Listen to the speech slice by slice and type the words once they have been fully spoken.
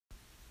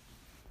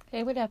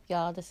Hey, what up,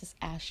 y'all? This is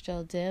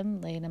Astral Dim,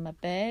 laying in my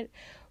bed,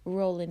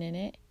 rolling in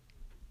it,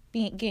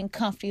 getting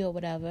comfy or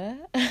whatever.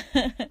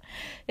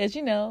 As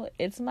you know,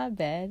 it's my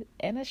bed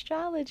and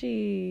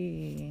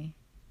astrology.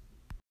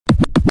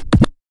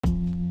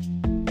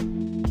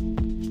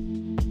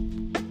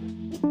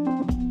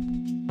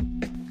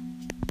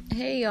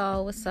 Hey,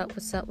 y'all. What's up?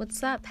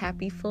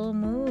 Happy full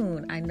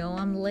moon. I know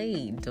I'm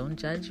late. Don't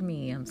judge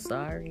me. I'm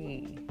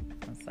sorry.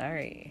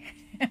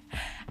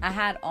 I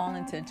had all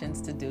intentions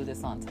to do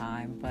this on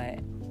time, but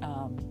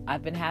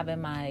I've been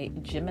having my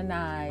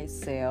Gemini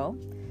sale,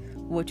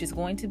 which is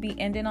going to be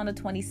ending on the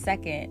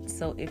 22nd.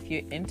 So if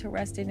you're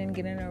interested in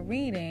getting a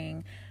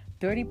reading,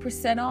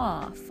 30%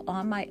 off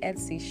on my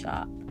Etsy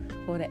shop.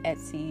 Go to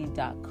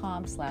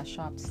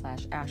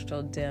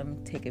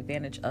etsy.com/shop/astrodim. Take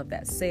advantage of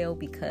that sale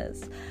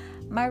because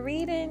my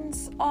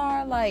readings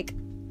are like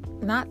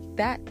not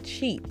that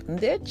cheap.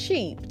 They're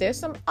cheap. There's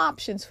some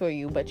options for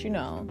you, but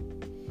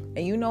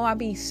I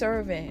be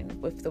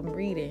serving with the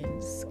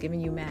readings,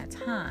 giving you mad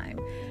time.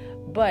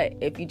 But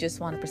if you just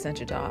want to present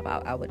your job,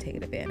 I would take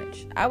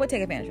advantage. I would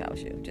take advantage if I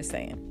was you, just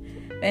saying.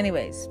 But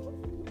anyways,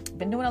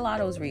 been doing a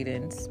lot of those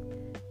readings,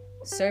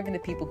 serving the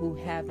people who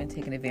have been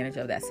taking advantage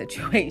of that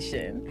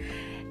situation.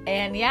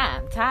 And yeah,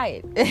 I'm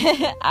tired.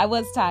 I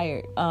was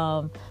tired.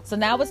 So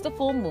now it's the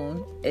full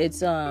moon. It's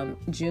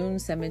June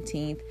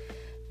 17th,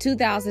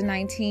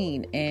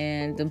 2019.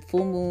 And the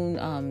full moon,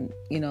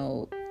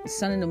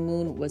 sun and the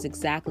moon was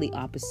exactly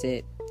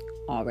opposite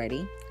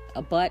already,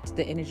 but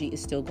the energy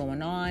is still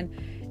going on.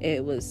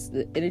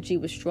 The energy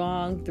was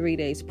strong 3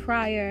 days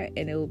prior,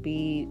 and it will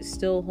be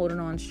still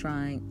holding on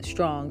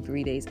strong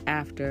 3 days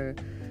after,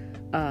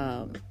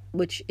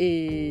 which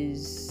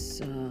is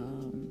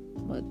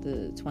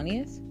the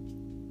 20th.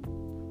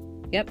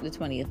 Yep, the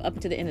 20th, up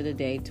to the end of the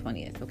day,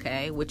 20th.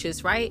 Okay, which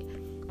is right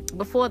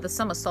before the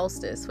summer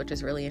solstice, which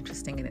is really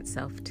interesting in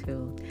itself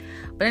too.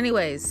 But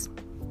anyways,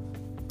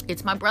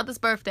 it's my brother's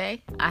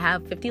birthday. I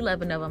have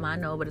 11 of them, I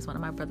know, but it's one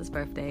of my brother's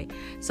birthday.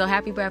 So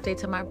happy birthday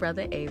to my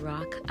brother,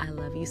 A-Rock. I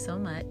love you so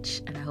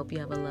much, and I hope you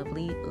have a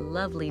lovely,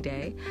 lovely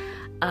day.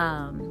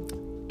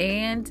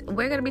 And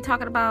we're going to be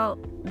talking about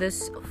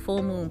this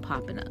full moon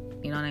popping up.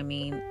 You know what I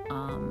mean?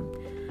 I'm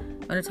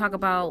going to talk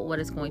about what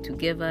it's going to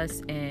give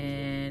us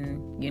and,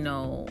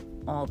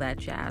 all that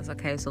jazz.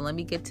 Okay, so let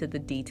me get to the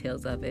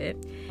details of it.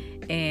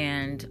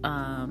 And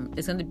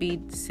it's going to be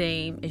the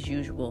same as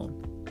usual.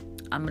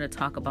 I'm going to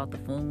talk about the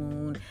full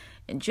moon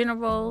in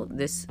general,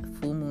 this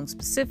full moon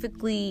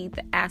specifically,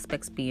 the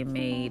aspects being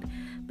made,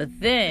 but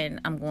then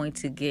I'm going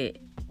to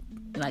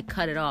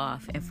cut it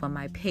off, and for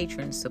my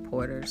patron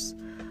supporters,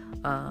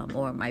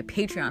 or my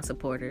Patreon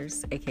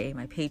supporters, aka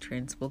my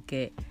patrons, will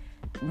get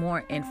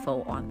more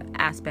info on the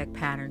aspect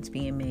patterns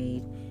being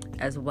made,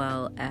 as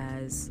well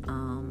as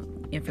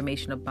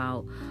information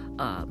about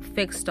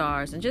fixed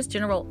stars and just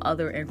general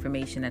other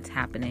information that's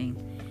happening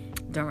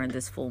during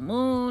this full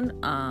moon.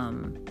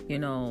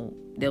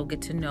 They'll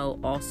get to know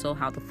also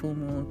how the full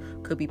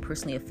moon could be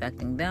personally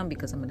affecting them,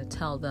 because I'm going to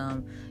tell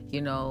them,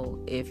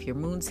 if your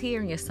moon's here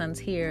and your sun's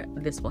here,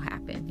 this will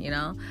happen,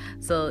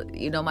 So,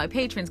 my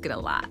patrons get a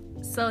lot.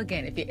 So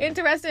again, if you're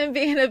interested in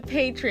being a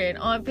patron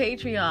on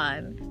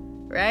Patreon,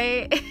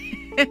 right?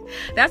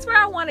 That's where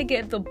I want to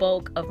get the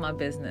bulk of my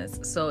business.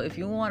 So if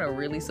you want to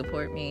really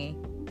support me,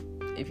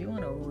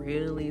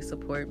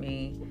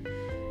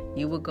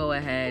 you would go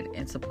ahead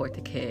and support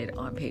the kid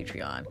on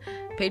Patreon.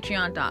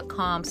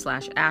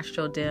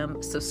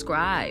 Patreon.com/astrodim.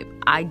 Subscribe.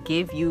 I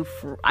give you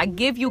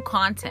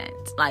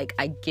content.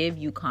 I give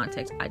you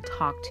context. I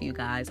talk to you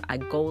guys. I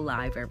go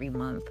live every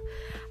month.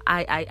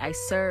 I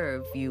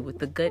serve you with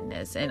the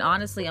goodness. And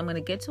honestly, I'm going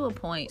to get to a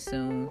point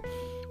soon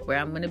where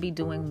I'm going to be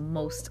doing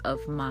most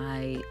of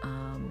my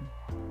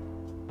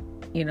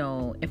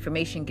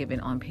information given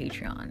on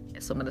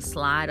Patreon. So I'm going to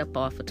slide up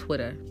off of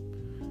Twitter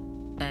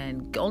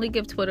and only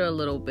give Twitter a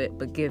little bit,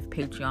 but give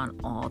Patreon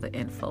all the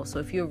info. So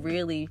if you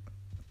really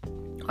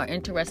are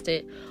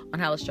interested on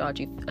how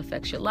astrology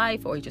affects your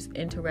life, or you're just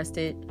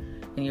interested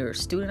and you're a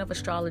student of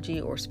astrology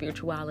or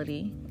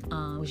spirituality,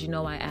 as you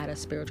know, I add a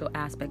spiritual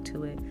aspect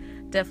to it,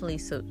 definitely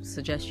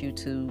suggest you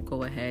to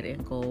go ahead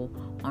and go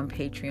on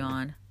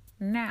Patreon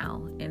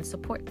now and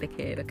support the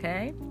kid,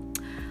 okay?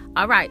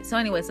 All right, so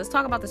anyways, let's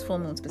talk about this full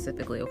moon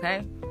specifically,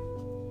 okay?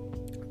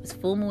 This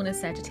full moon in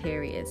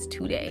Sagittarius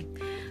today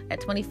at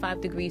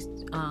 25 degrees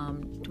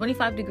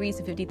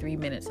and 53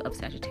 minutes of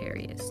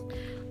Sagittarius.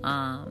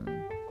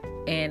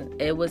 And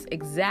it was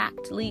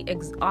exactly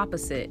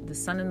opposite the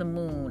sun and the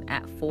moon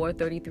at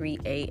 4:33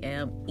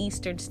 a.m.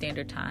 Eastern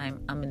Standard Time.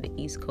 I'm in the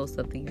East Coast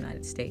of the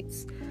United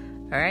States.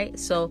 All right,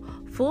 so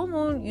full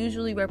moon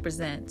usually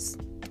represents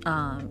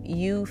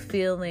you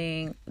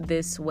feeling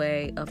this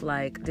way of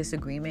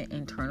disagreement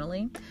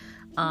internally.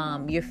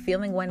 You're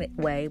feeling one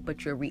way,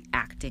 but you're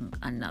reacting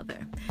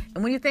another.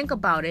 And when you think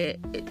about it,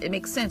 it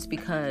makes sense,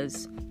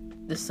 because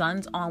the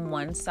sun's on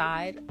one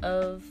side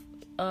of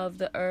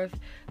the earth,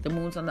 the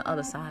moon's on the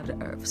other side of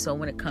the earth. So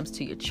when it comes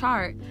to your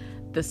chart,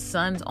 the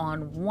sun's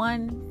on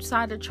one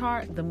side of the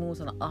chart, the moon's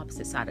on the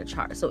opposite side of the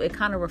chart. So it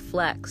kind of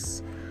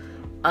reflects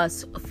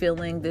us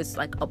feeling this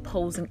like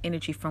opposing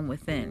energy from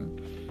within.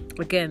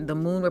 Again, the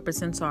moon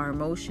represents our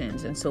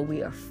emotions, and so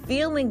we are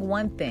feeling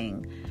one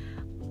thing,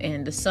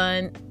 and the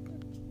sun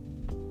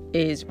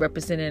is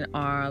representing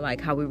our,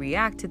 like, how we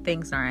react to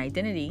things, our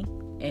identity,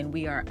 and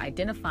we are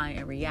identifying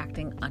and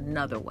reacting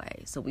another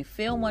way. So we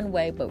feel one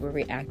way, but we're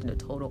reacting the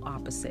total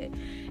opposite,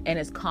 and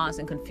it's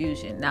causing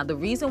confusion. Now, the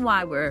reason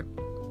why we're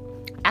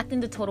acting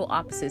the total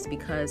opposite is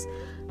because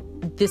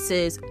this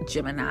is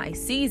Gemini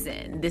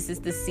season. This is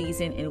the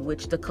season in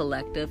which the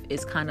collective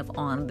is kind of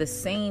on the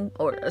same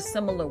or a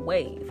similar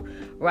wave,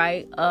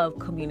 right? Of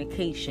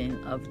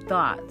communication, of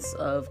thoughts,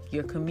 of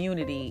your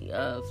community,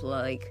 of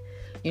like,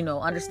 you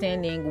know,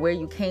 understanding where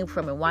you came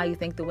from and why you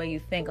think the way you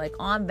think, like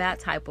on that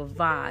type of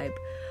vibe.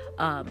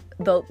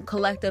 The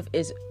collective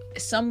is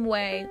some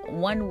way,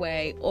 one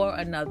way or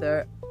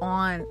another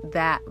on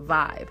that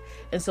vibe.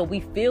 And so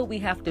we feel we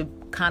have to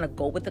kind of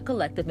go with the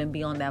collective and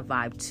be on that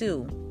vibe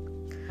too.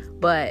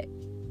 But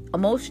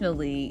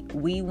emotionally,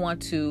 we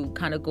want to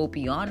kind of go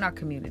beyond our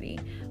community,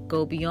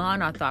 go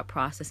beyond our thought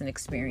process and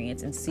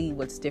experience, and see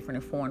what's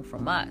different and foreign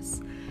from us.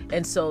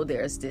 And so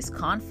there's this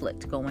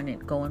conflict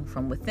going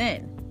from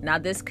within. Now,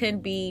 this can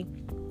be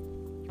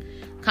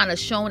kind of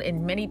shown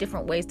in many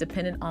different ways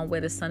depending on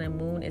where the sun and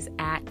moon is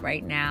at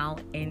right now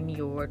in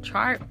your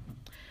chart.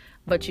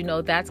 But, you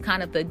know, that's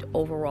kind of the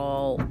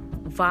overall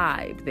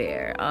vibe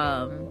there.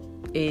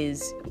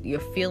 Is you're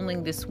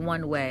feeling this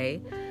one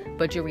way,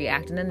 but you're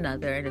reacting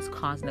another, and it's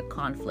causing a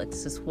conflict.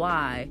 This is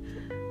why,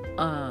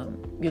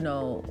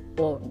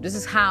 this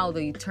is how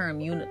the term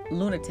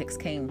lunatics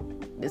came.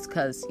 It's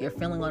because you're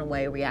feeling one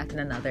way, reacting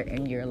another,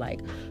 and you're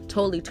like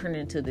totally turned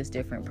into this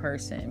different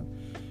person.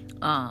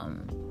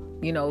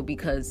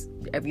 Because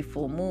every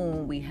full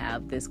moon we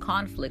have this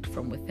conflict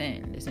from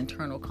within, this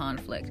internal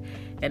conflict,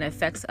 and it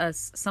affects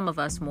us, some of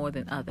us more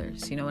than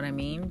others. You know what I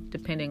mean?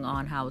 Depending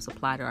on how it's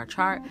applied to our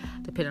chart,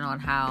 depending on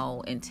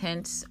how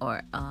intense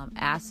or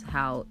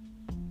how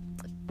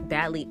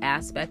badly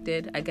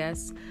aspected, I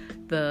guess,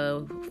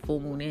 the full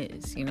moon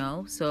is, you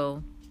know?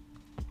 So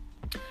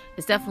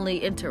it's definitely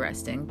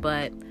interesting,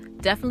 but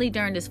definitely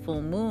during this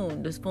full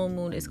moon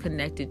is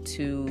connected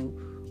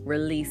to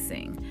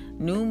releasing.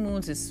 New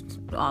moons is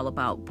all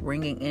about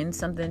bringing in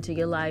something into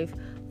your life.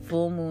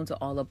 Full moons are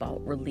all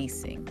about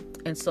releasing.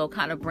 And so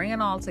kind of bringing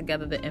all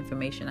together the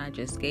information I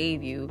just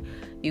gave you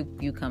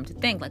come to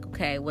think like,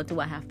 okay, what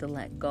do I have to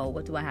let go?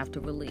 What do I have to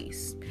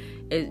release?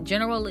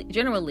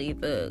 Generally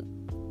the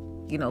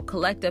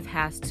collective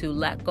has to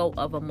let go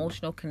of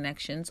emotional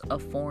connections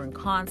of foreign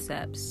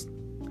concepts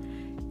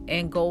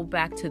and go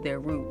back to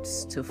their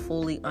roots to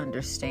fully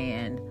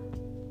understand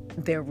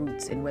their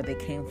roots and where they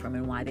came from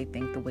and why they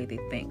think the way they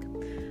think.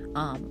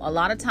 A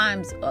lot of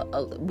times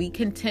we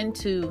can tend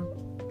to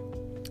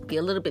be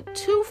a little bit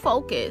too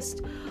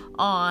focused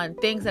on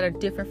things that are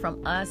different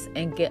from us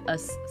and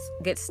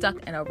get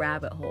stuck in a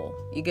rabbit hole.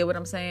 You get what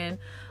I'm saying?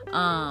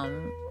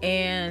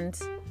 And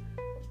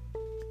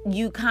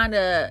you kind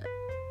of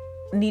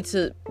need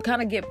to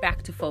kind of get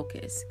back to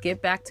focus,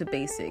 get back to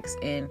basics,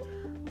 and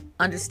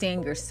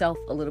understand yourself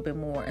a little bit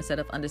more instead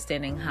of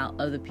understanding how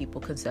other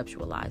people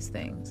conceptualize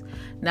things.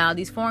 Now,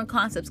 these foreign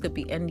concepts could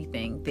be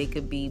anything. They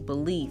could be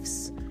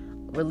beliefs,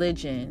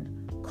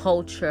 religion,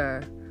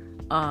 culture,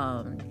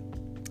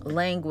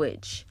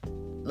 language,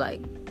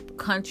 like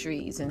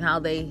countries and how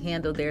they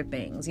handle their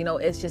things. You know,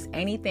 it's just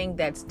anything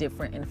that's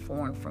different and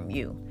foreign from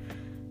you.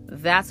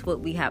 That's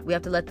what we have. We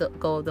have to let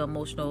go of the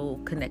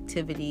emotional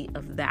connectivity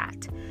of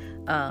that.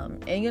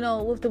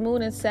 And with the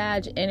moon and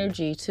Sag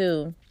energy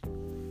too,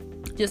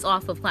 just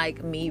off of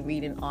like me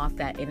reading off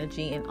that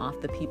energy and off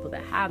the people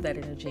that have that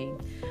energy,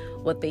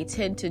 what they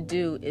tend to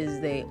do is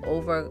they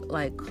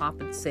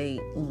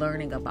compensate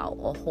learning about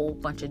a whole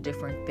bunch of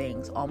different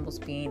things,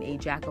 almost being a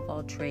jack of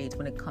all trades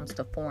when it comes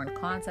to foreign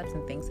concepts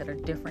and things that are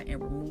different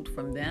and removed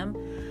from them,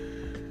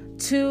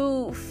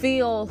 to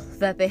feel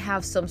that they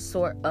have some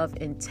sort of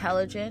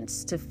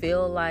intelligence, to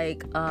feel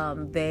like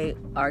they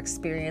are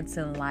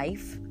experiencing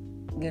life,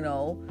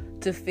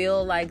 to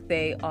feel like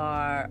they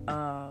are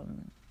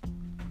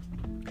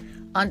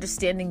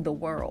understanding the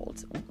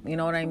world. You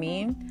know what I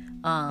mean?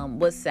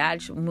 What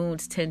Sag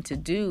moons tend to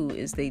do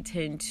is they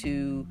tend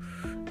to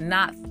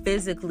not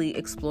physically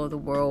explore the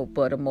world,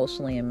 but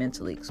emotionally and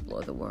mentally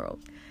explore the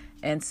world.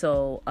 And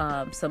so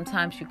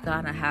sometimes you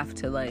kind of have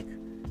to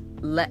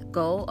let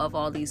go of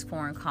all these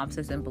foreign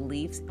concepts and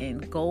beliefs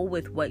and go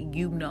with what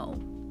you know.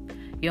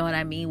 You know what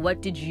I mean?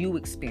 What did you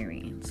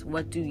experience?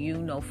 What do you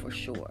know for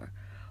sure?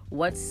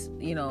 What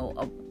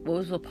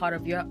was a part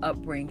of your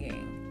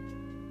upbringing?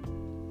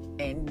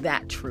 And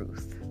that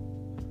truth.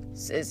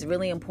 So it's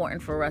really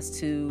important for us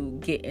to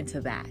get into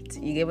that.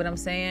 You get what I'm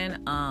saying?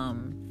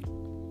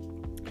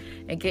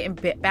 And getting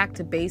back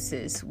to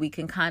basis, we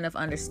can kind of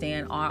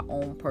understand our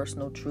own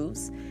personal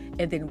truths.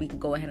 And then we can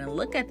go ahead and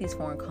look at these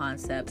foreign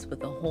concepts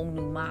with a whole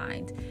new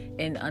mind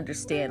and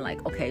understand,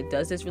 like, okay,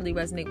 does this really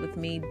resonate with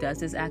me?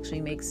 Does this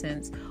actually make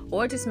sense?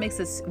 Or it just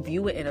makes us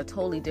view it in a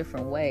totally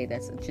different way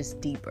that's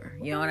just deeper.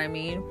 You know what I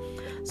mean?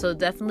 So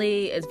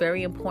definitely it's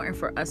very important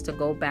for us to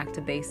go back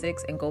to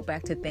basics and go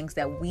back to things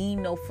that we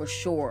know for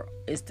sure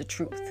is the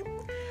truth.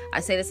 I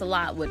say this a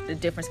lot with the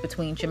difference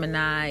between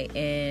Gemini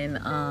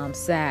and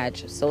Sag.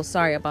 So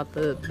sorry about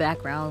the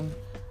background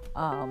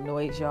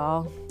noise,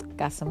 y'all.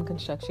 Got some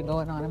construction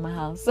going on in my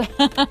house.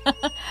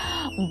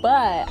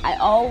 But I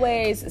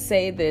always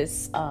say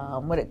this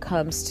when it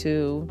comes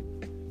to,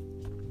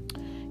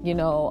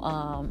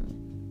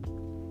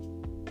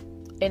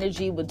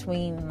 energy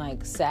between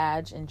like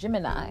Sag and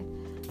Gemini.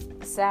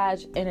 Sag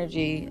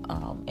energy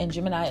and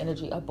Gemini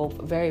energy are both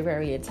very,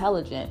 very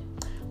intelligent.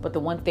 But the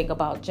one thing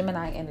about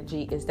Gemini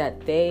energy is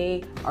that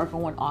they are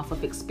going off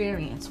of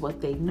experience,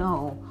 what they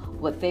know,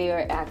 what they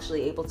are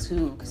actually able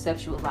to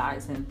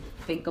conceptualize and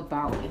think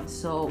about. And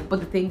so, but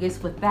the thing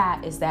is with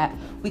that is that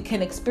we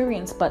can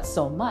experience but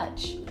so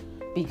much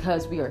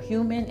because we are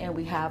human and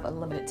we have a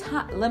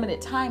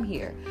limited time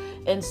here.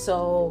 And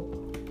so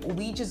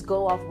we just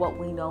go off what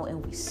we know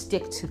and we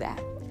stick to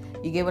that.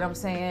 You get what I'm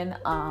saying?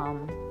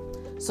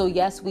 So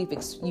yes, we've,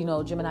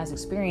 Gemini's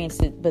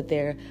experienced it, but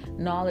their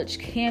knowledge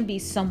can be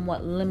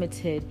somewhat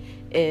limited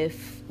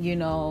if, they're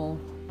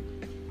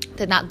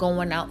not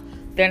going out,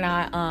 they're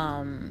not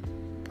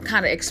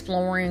kind of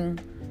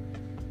exploring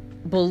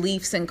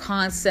beliefs and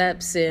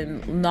concepts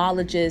and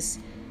knowledges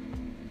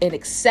and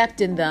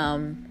accepting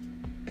them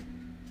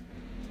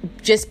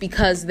just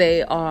because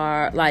they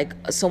are like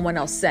someone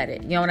else said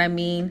it. You know what I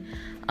mean?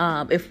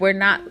 If we're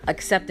not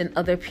accepting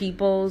other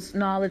people's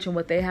knowledge and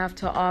what they have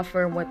to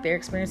offer and what their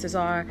experiences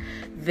are,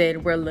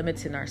 then we're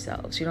limiting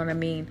ourselves. You know what I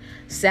mean?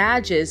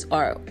 Sages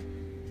will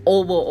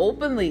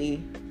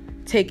openly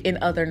take in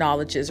other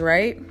knowledges,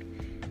 right?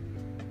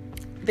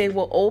 They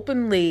will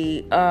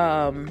openly,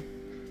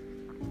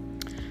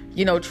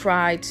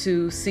 try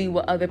to see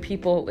what other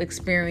people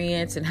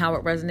experience and how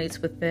it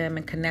resonates with them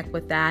and connect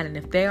with that. And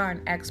if they are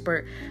an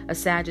expert, a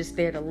Sag is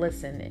there to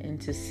listen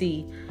and to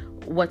see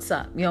what's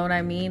up. You know what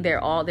I mean? They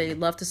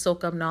love to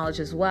soak up knowledge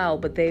as well,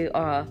 but they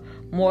are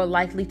more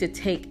likely to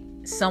take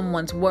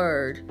someone's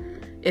word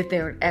if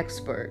they're an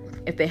expert,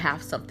 if they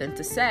have something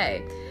to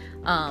say.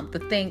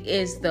 The thing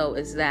is, though,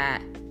 is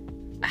that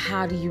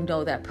how do you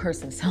know that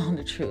person's telling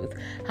the truth?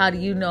 How do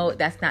you know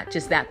that's not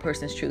just that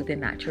person's truth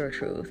and not your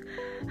truth?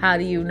 How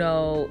do you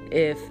know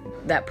if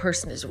that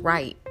person is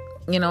right?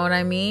 You know what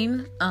I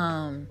mean?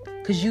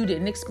 Because you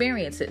didn't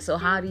experience it. So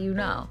how do you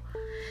know?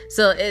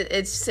 So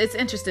it's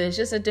interesting. It's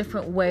just a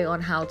different way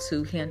on how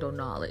to handle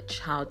knowledge,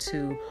 how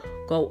to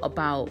go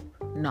about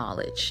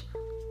knowledge,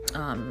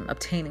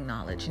 obtaining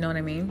knowledge. You know what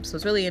I mean? So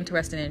it's really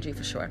interesting energy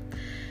for sure.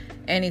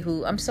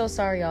 Anywho, I'm so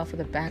sorry, y'all, for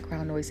the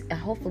background noise.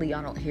 Hopefully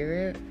y'all don't hear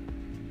it.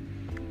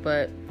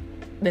 But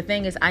the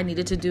thing is, I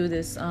needed to do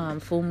this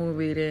full moon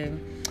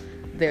reading.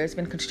 There's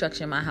been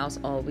construction in my house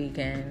all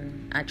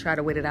weekend. I try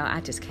to wait it out. I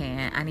just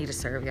can't. I need to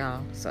serve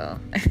y'all. So,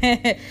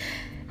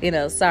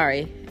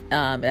 sorry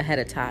ahead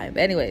of time.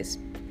 But anyways,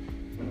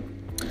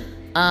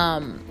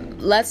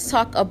 let's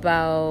talk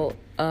about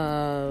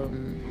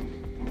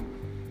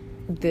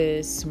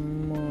this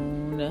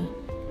moon.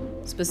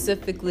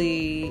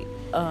 Specifically,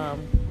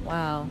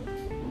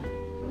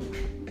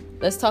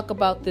 let's talk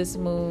about this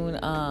moon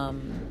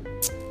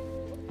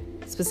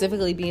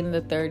specifically being the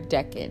third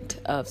decan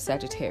of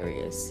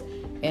Sagittarius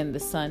and the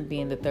sun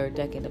being the third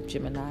decan of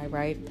Gemini,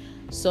 right?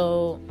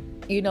 So,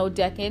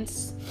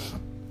 decans,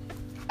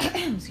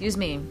 excuse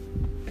me,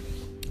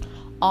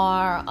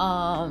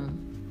 are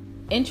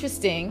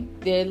interesting.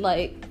 They're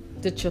like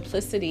the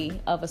triplicity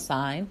of a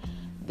sign.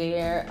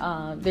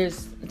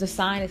 There's the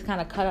sign is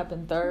kind of cut up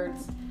in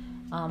thirds,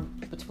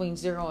 between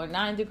 0 and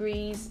 9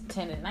 degrees,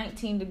 10 and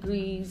 19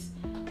 degrees,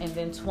 and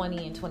then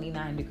 20 and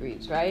 29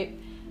 degrees, right?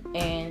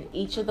 And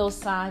each of those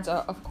signs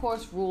are, of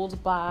course,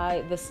 ruled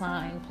by the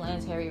sign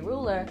planetary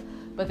ruler,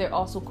 but they're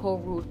also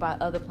co-ruled by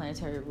other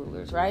planetary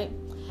rulers, right?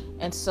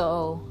 And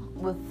so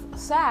with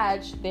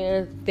Sag,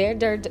 their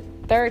third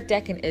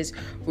decan is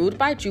ruled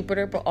by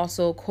Jupiter, but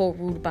also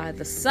co-ruled by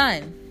the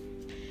sun.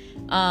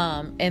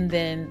 And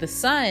then the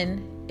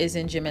sun is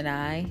in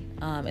Gemini,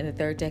 in the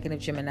third decan of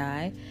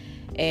Gemini.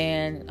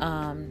 And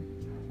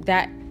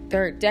that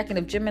third decan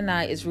of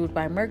Gemini is ruled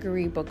by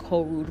Mercury, but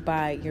co-ruled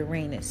by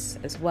Uranus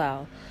as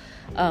well.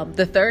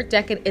 The third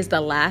decan is the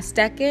last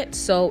decan,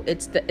 so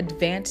it's the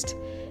advanced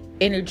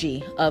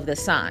energy of the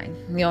sign.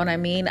 You know what I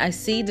mean? I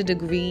see the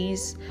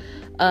degrees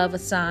of a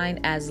sign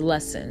as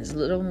lessons,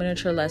 little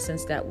miniature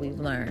lessons that we've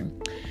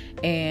learned.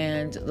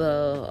 And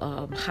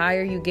the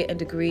higher you get in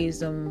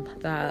degrees,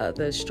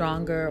 the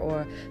stronger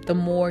or the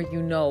more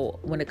you know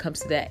when it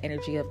comes to that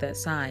energy of that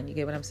sign. You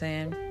get what I'm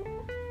saying?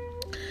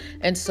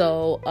 And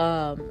so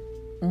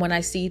when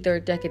I see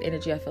third decan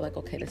energy, I feel like,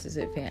 okay, this is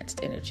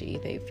advanced energy.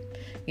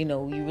 You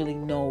really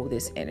know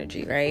this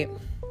energy, right?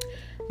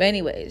 But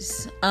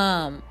anyways,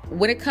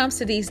 when it comes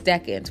to these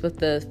decans, with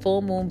the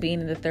full moon being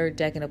in the third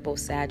decan of both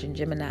Sag and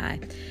Gemini,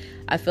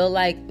 I feel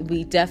like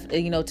we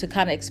definitely, to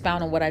kind of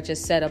expound on what I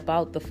just said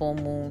about the full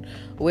moon,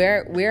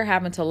 we're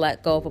having to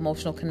let go of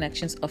emotional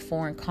connections of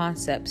foreign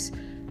concepts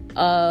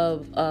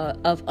of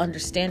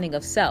understanding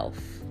of self.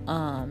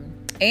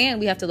 And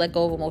we have to let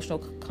go of emotional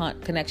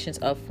connections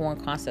of foreign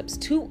concepts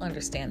to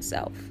understand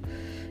self,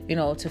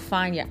 to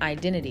find your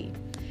identity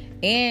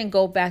and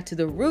go back to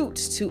the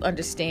roots to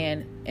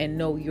understand and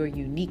know your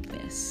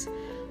uniqueness.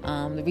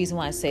 The reason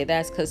why I say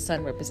that is because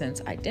Sun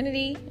represents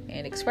identity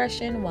and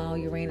expression, while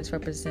Uranus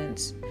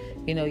represents,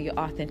 your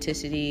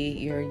authenticity,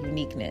 your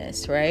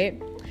uniqueness,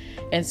 right?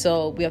 And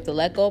so we have to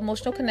let go of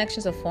emotional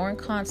connections of foreign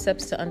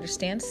concepts to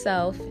understand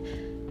self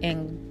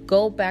and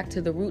go back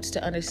to the roots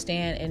to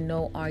understand and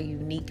know our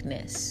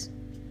uniqueness.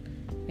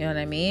 You know what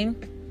I mean?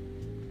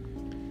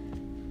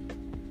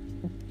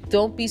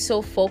 Don't be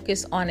so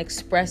focused on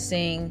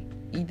expressing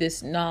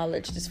this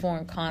knowledge, this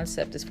foreign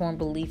concept, this foreign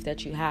belief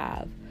that you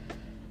have.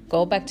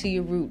 Go back to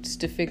your roots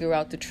to figure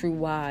out the true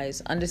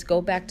whys. Just go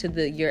back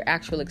to your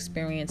actual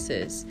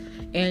experiences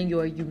and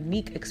your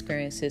unique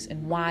experiences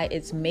and why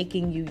it's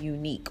making you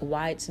unique,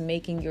 why it's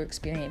making your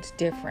experience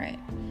different.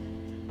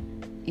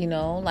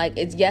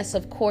 Yes,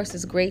 of course,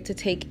 it's great to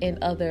take in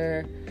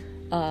other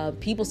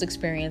people's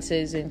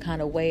experiences and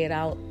kind of weigh it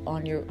out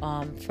on your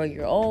for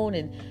your own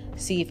and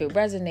see if it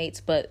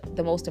resonates. But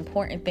the most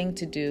important thing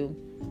to do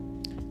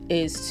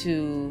is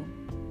to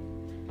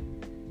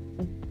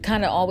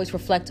kind of always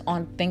reflect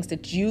on things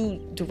that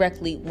you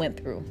directly went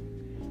through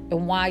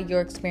and why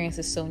your experience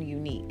is so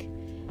unique.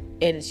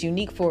 And it's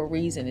unique for a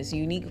reason. It's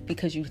unique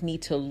because you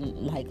need to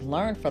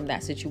learn from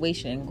that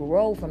situation and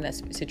grow from that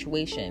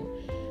situation,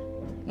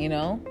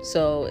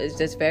 so it's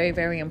just very,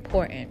 very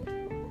important.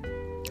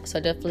 So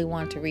I definitely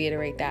want to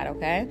reiterate that.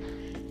 Okay.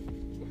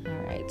 All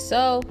right.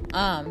 So,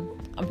 I'm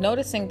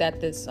noticing that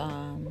this,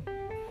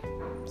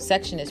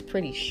 section is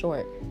pretty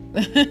short,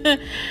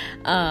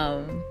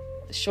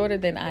 shorter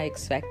than I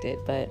expected,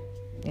 but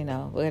we're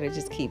gonna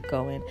just keep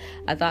going.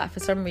 I thought for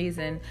some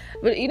reason,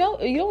 but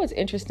what's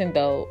interesting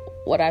though,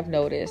 what I've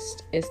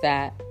noticed is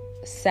that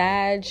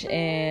Sag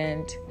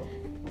and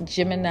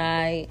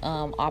Gemini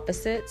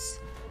opposites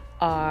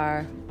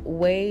are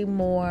way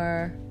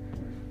more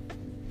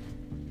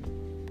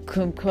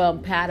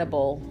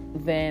compatible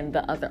than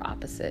the other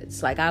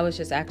opposites. Like, I was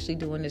just actually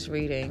doing this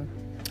reading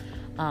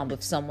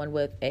with someone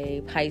with a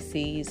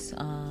Pisces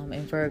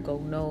and Virgo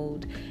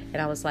node,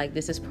 and I was like,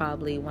 this is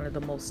probably one of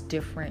the most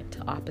different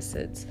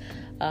opposites.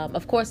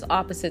 Of course,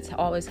 opposites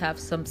always have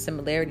some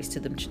similarities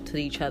to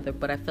each other,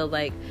 but I feel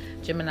like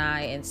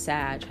Gemini and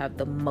Sag have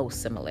the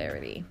most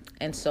similarity.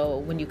 And so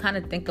when you kind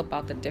of think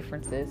about the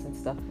differences and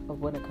stuff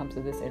of when it comes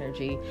to this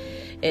energy,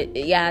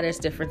 there's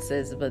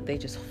differences, but they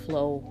just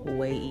flow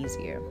way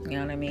easier. You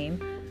know what I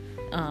mean?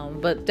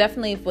 But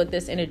definitely with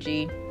this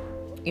energy,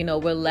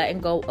 we're letting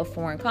go of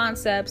foreign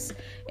concepts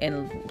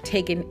and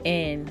taking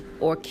in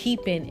or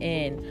keeping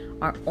in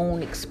our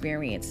own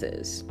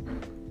experiences.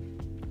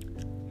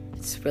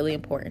 It's really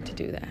important to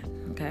do that.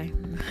 Okay.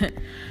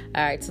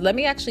 All right. So let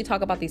me actually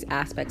talk about these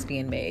aspects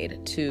being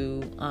made to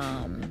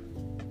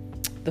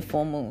the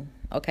full moon.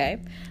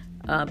 Okay.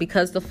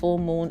 Because the full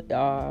moon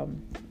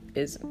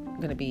is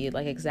going to be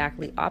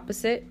exactly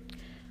opposite.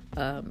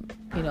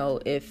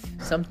 If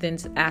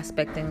something's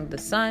aspecting the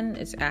sun,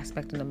 it's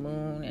aspecting the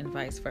moon and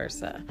vice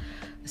versa,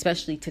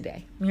 especially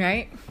today,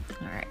 right?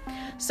 All right.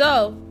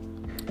 So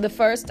the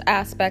first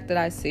aspect that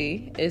I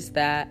see is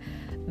that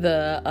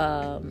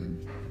the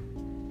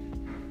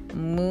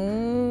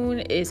moon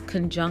is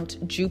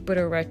conjunct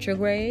Jupiter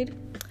retrograde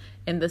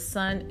and the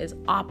sun is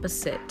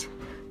opposite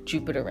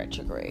Jupiter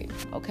retrograde.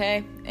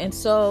 Okay. And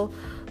so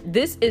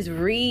this is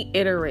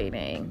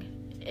reiterating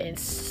in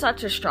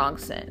such a strong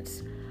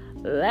sense.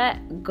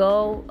 Let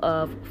go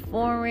of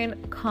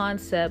foreign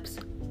concepts,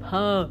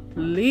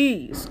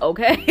 please.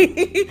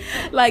 Okay.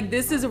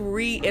 This is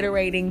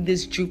reiterating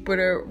this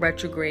Jupiter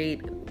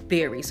retrograde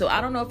theory. So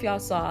I don't know if y'all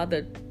saw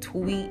the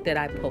tweet that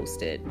I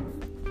posted.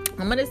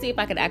 I'm going to see if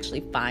I can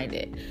actually find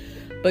it.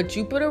 But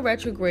Jupiter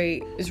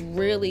retrograde is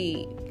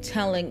really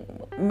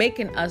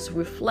making us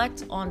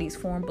reflect on these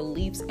foreign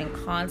beliefs and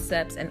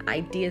concepts and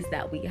ideas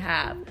that we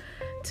have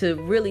to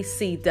really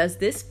see, does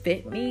this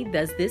fit me?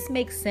 Does this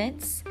make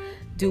sense?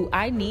 Do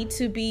I need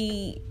to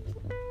be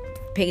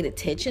paying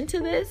attention to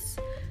this?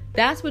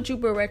 That's what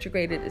Jupiter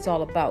retrograde is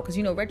all about. Because,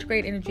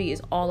 retrograde energy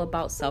is all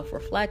about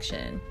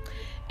self-reflection.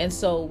 And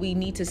so we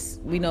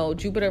know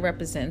Jupiter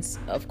represents,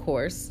 of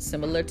course,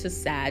 similar to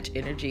Sag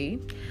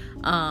energy.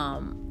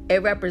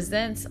 It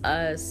represents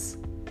us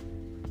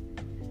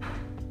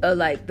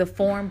the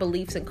foreign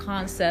beliefs and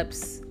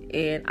concepts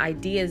and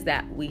ideas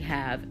that we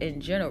have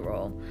in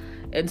general.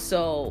 And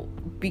so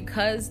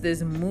because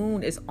this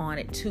moon is on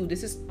it too,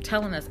 this is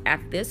telling us at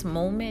this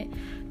moment,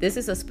 this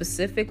is a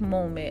specific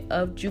moment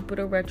of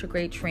Jupiter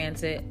retrograde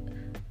transit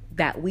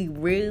that we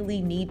really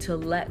need to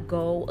let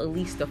go, at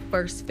least the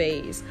first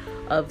phase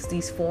of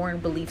these foreign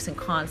beliefs and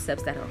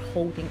concepts that are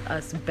holding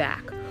us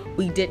back.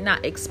 We did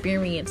not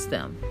experience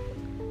them.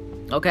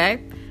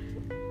 Okay?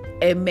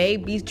 It may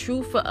be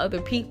true for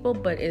other people,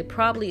 but it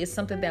probably is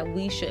something that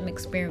we shouldn't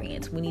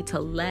experience. We need to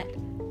let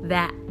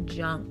that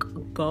junk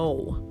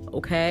go.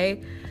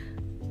 Okay?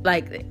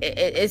 Like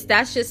that's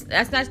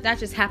not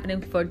just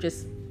happening for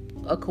just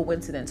a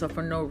coincidence or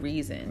for no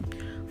reason.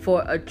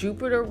 For a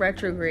Jupiter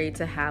retrograde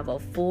to have a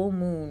full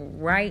moon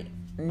right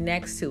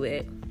next to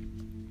it,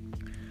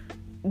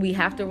 we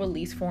have to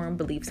release foreign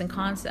beliefs and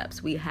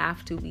concepts. We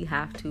have to.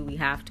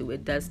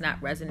 It does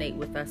not resonate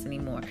with us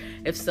anymore.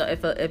 If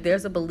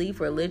there's a belief,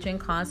 religion,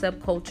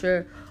 concept,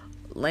 culture,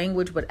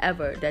 language,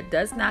 whatever, that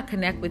does not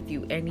connect with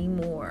you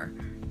anymore,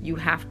 you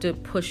have to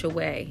push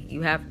away.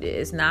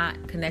 It's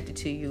not connected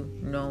to you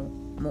no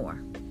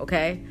more.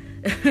 Okay?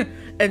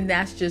 And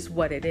that's just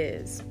what it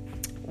is.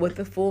 With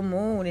the full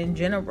moon in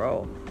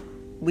general,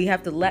 we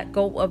have to let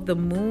go of the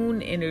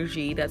moon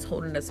energy that's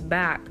holding us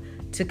back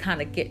to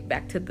kind of get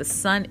back to the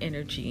sun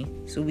energy,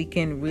 so we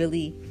can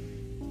really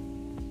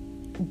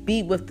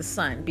be with the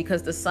sun,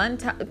 because the sun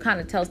kind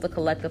of tells the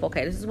collective,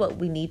 okay, this is what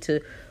we need to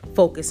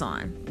focus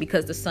on,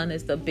 because the sun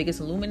is the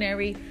biggest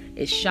luminary.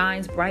 It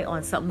shines bright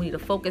on something we need to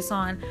focus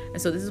on, and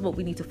so this is what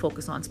we need to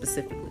focus on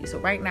specifically. So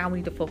right now we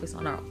need to focus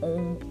on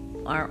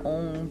our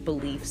own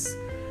beliefs,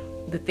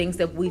 the things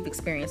that we've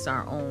experienced,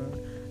 our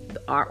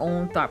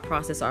own thought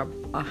process, our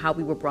how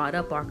we were brought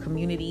up, our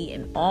community,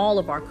 and all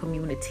of our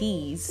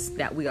communities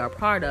that we are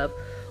part of.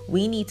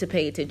 We need to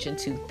pay attention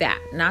to that,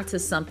 not to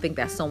something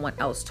that someone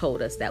else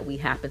told us that we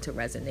happen to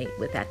resonate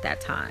with at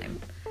that time.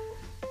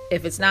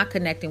 If it's not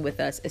connecting with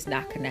us, it's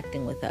not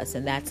connecting with us,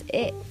 and that's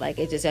it. Like,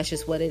 that's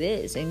just what it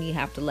is, and you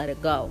have to let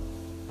it go.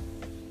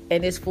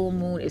 And this full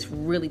moon is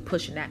really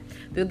pushing that.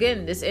 But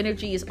again, this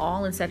energy is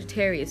all in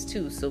Sagittarius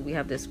too. So we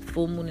have this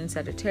full moon in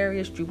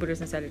Sagittarius,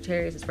 Jupiter's in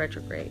Sagittarius, it's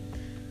retrograde.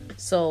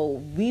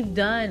 So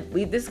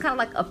this is kind of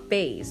like a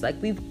phase. Like,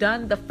 we've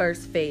done the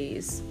first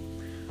phase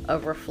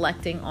of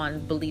reflecting on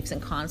beliefs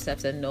and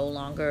concepts that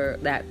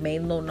may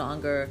no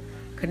longer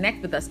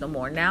connect with us no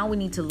more. Now we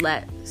need to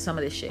let some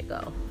of this shit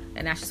go.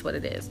 And that's just what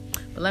it is.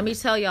 But let me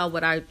tell y'all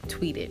what I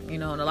tweeted,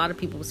 and a lot of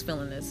people was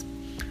feeling this.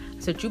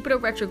 So Jupiter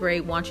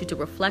retrograde wants you to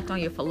reflect on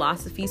your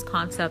philosophies,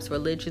 concepts,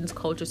 religions,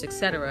 cultures,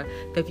 etc.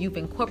 that you've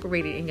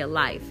incorporated in your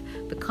life.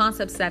 The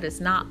concepts that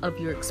is not of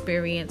your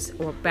experience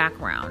or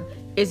background.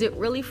 Is it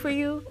really for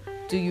you?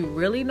 Do you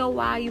really know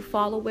why you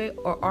follow it?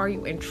 Or are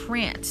you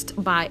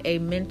entranced by a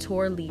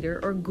mentor, leader,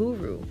 or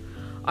guru?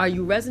 Are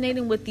you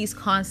resonating with these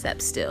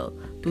concepts still?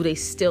 Do they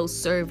still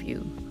serve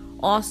you?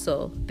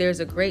 Also, this is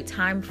a great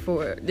time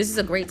for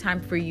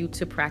you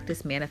to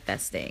practice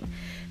manifesting.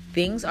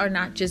 Things are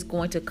not just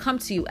going to come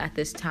to you at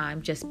this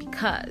time just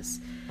because.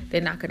 They're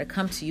not going to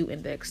come to you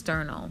in the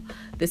external.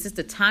 This is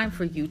the time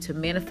for you to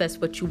manifest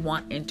what you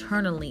want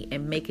internally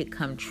and make it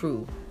come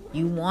true.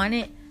 You want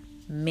it,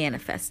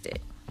 manifest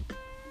it.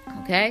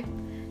 Okay?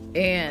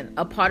 And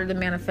a part of the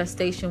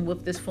manifestation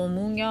with this full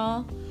moon,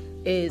 y'all,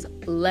 is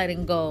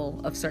letting go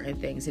of certain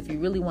things. If you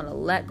really want to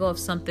let go of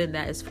something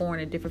that is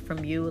foreign and different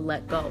from you,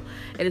 let go.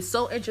 And it's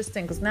so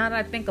interesting because now that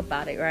I think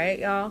about it, right,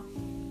 y'all?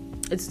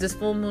 This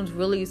full moon's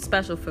really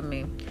special for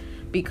me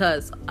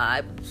because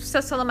I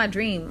just telling my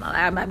dream.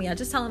 I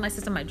just telling my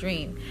sister my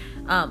dream.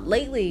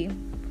 Lately,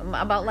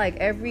 about like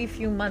every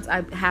few months,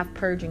 I have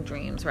purging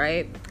dreams,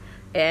 right?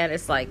 And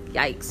it's like,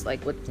 yikes.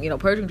 Like,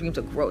 purging dreams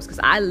are gross because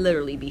I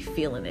literally be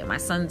feeling it. My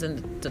son's in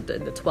the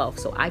 12th,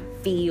 so I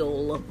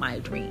feel my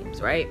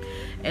dreams, right?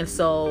 And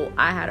so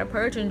I had a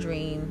purging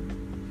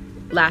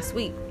dream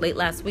late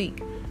last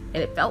week.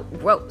 And it felt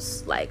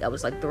gross. Like, I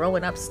was like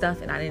throwing up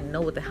stuff and I didn't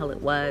know what the hell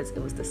it was. It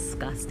was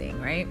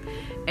disgusting, right?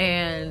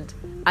 And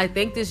I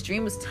think this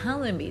dream was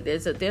telling me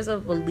there's a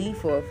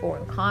belief or a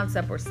foreign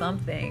concept or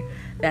something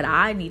that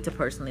I need to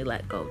personally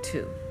let go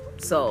too.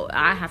 So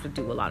I have to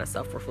do a lot of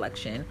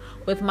self-reflection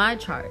with my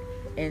chart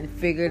and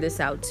figure this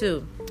out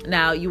too.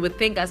 Now, you would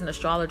think as an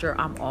astrologer,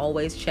 I'm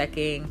always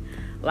checking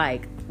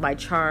like my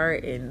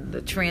chart and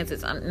the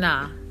transits.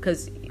 Nah,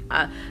 because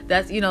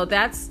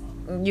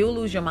you'll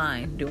lose your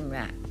mind doing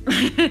that.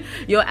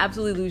 You'll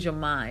absolutely lose your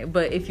mind.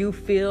 But if you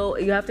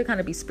have to kind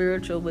of be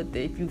spiritual with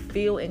it. If you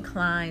feel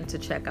inclined to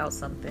check out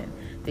something,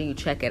 then you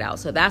check it out.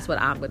 So that's what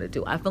I'm going to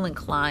do. I feel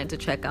inclined to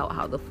check out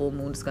how the full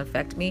moon is going to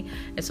affect me,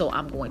 and so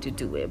I'm going to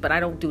do it. But I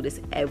don't do this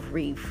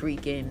every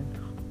freaking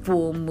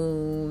full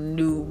moon,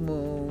 new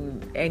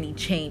moon, any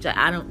change.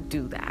 I don't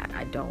do that.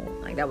 I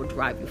don't. Like, that would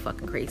drive you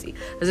fucking crazy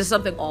because there's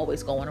something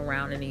always going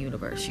around in the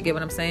universe. You get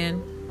what I'm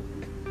saying?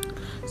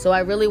 So I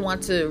really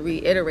want to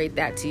reiterate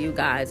that to you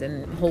guys,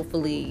 and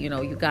hopefully,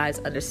 you guys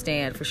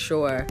understand for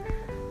sure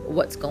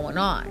what's going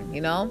on,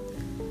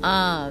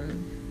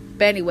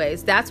 But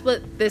anyways, that's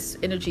what this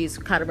energy is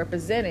kind of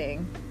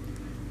representing.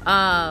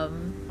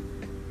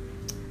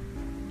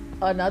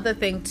 Another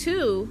thing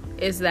too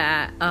is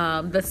that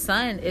the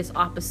sun is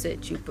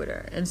opposite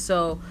Jupiter. And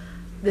so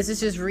this is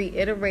just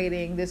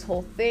reiterating this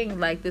whole thing,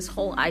 like this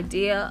whole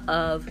idea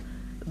of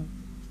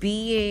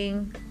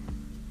being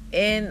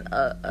in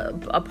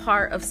a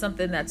part of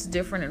something that's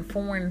different and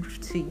foreign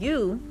to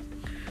you,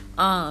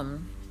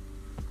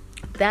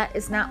 that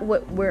is not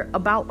what we're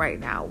about right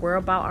now. We're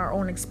about our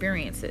own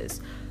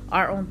experiences,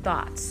 our own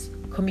thoughts,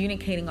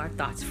 communicating our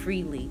thoughts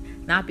freely,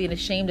 not being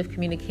ashamed of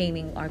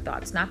communicating our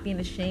thoughts, not being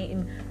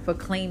ashamed for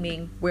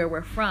claiming where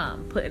we're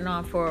from, putting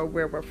on for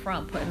where we're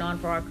from, putting on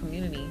for our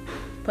community,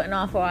 putting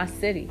on for our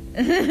city.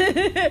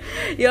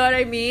 You know what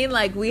I mean?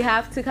 Like, we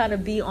have to kind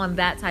of be on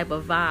that type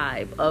of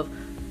vibe of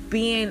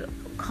being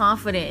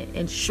confident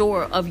and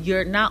sure of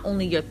your, not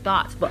only your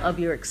thoughts, but of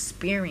your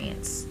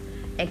experience,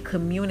 and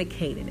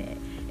communicating it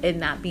and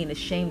not being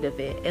ashamed of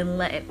it, and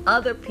letting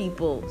other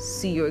people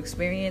see your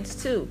experience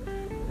too,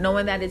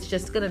 knowing that it's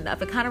just good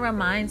enough. It kind of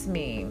reminds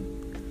me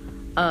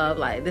of,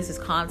 like, this is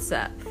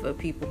concept for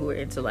people who are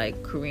into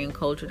like Korean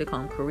culture. They call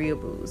them Korea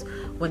boos.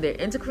 When they're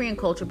into Korean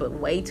culture but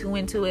way too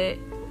into it,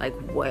 like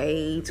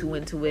way too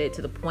into it,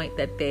 to the point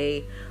that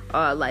they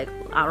are like,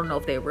 I don't know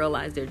if they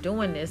realize they're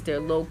doing this, they're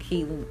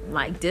low-key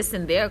like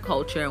dissing their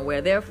culture and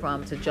where they're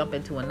from to jump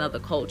into another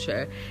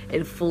culture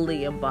and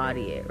fully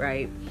embody it,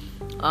 right?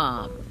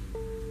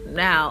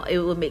 Now, it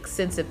would make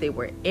sense if they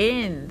were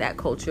in that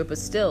culture, but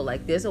still,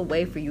 like, there's a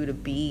way for you to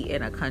be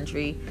in a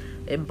country,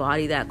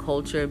 embody that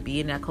culture, be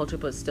in that culture,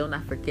 but still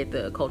not forget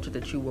the culture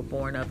that you were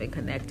born of and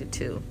connected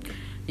to.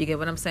 You get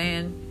what I'm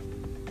saying?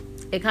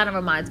 It kind of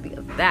reminds me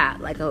of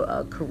that, like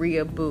a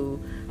Korea boo,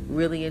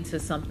 really into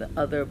something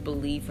other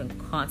belief and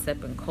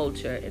concept and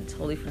culture, and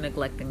totally for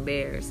neglecting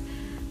theirs.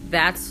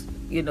 That's,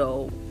 you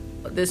know,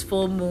 this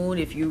full moon,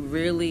 if you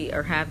really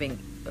are having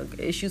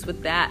issues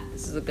with that,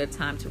 this is a good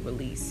time to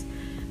release.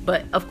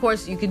 But of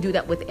course, you can do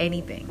that with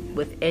anything,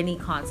 with any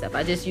concept.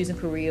 I just using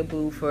Korea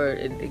boo for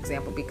an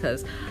example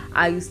because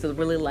I used to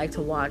really like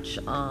to watch,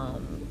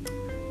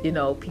 you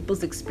know,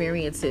 people's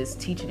experiences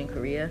teaching in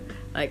Korea.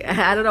 Like,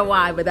 I don't know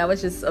why, but that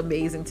was just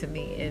amazing to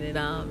me, and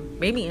it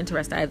made me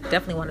interested. I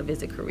definitely want to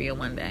visit Korea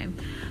one day.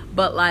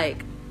 But,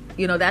 like,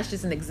 you know, that's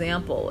just an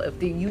example.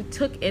 If you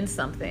took in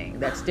something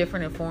that's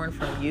different and foreign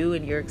from you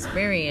and your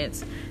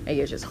experience, and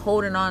you're just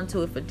holding on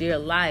to it for dear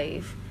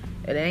life,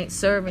 and it ain't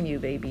serving you,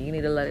 baby, you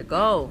need to let it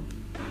go,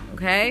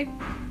 okay?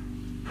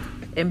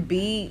 And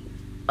be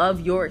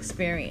of your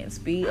experience,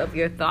 be of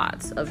your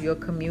thoughts, of your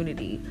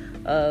community,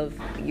 of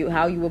you,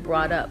 how you were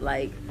brought up.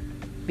 Like,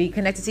 be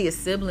connected to your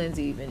siblings,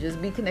 even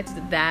just be connected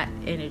to that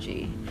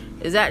energy.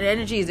 Is that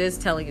energy is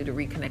telling you to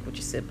reconnect with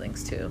your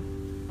siblings too?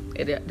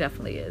 It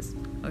definitely is.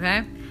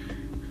 Okay.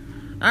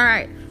 All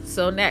right.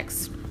 So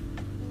next,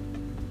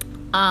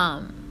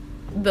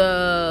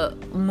 the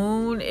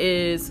moon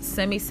is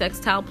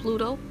semi-sextile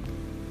Pluto,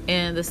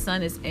 and the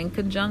sun is in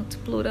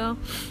conjunct Pluto.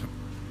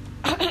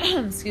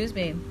 Excuse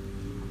me.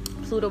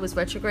 Pluto is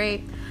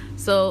retrograde.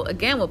 So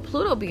again, with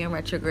Pluto being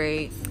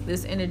retrograde,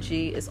 this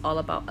energy is all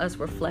about us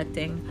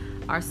reflecting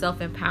our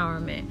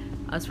self-empowerment,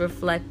 us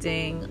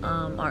reflecting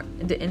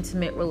the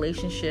intimate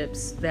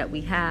relationships that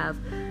we have,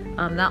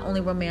 not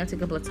only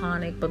romantic and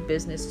platonic, but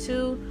business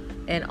too.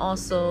 And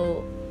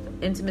also,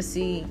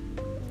 intimacy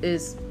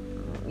is,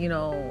 you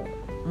know,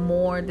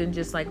 more than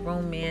just like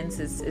romance.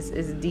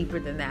 Is deeper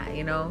than that,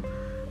 you know.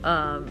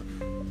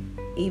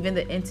 Even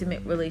the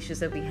intimate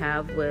relationships that we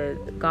have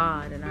with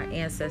God and our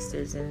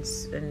ancestors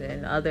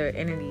and other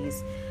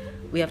entities,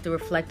 we have to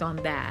reflect on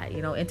that.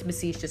 You know,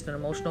 intimacy is just an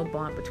emotional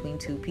bond between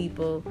two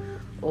people,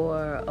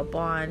 or a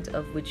bond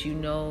of which you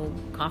know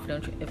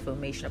confidential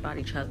information about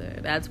each other.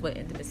 That's what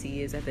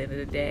intimacy is at the end of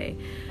the day.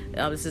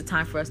 This is a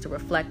time for us to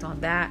reflect on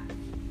that.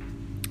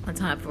 A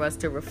time for us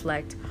to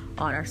reflect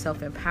on our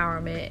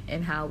self-empowerment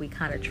and how we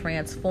kind of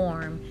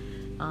transform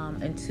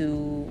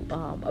into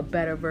a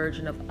better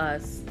version of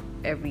us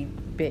every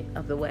bit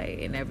of the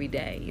way and every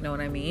day. You know what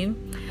I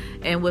mean?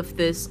 And with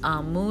this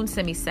moon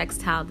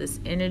semi-sextile, this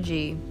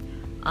energy,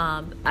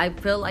 I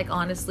feel like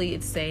honestly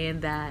it's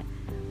saying that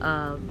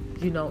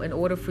you know, in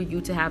order for you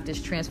to have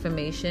this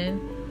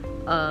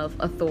transformation of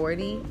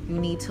authority, you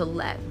need to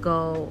let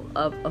go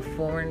of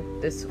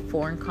this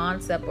foreign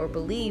concept or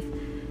belief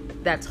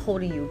that's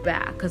holding you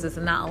back, because it's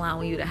not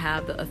allowing you to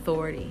have the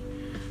authority.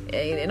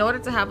 In order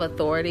to have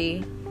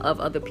authority of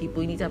other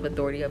people, you need to have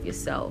authority of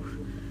yourself.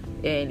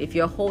 And if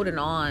you're holding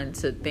on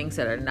to things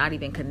that are not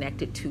even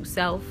connected to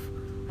self,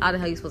 how the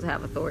hell are you supposed to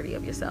have authority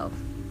of yourself?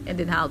 And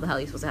then how the hell are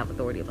you supposed to have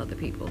authority of other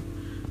people?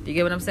 Do you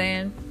get what I'm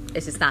saying?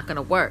 It's just not going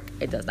to work.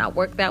 It does not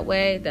work that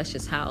way. That's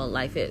just how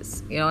life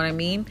is. You know what I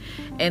mean?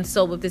 And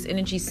so with this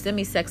energy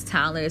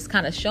semi-sextile, it's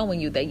kind of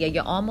showing you that, yeah,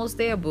 you're almost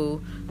there,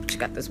 boo. But you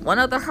got this one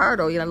other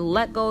hurdle. You got to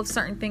let go of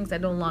certain things that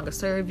no longer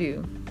serve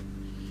you,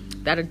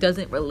 that it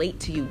doesn't relate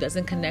to you,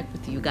 doesn't connect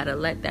with you. You got to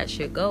let that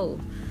shit go.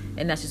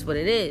 And that's just what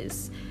it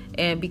is.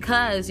 And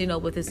because, you know,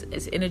 with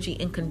this energy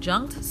in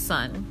conjunct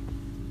sun,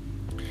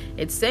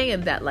 it's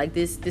saying that like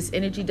this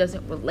energy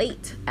doesn't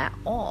relate at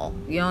all.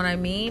 You know what I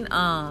mean?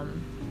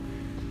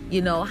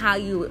 You know,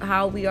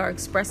 how we are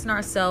expressing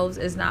ourselves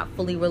is not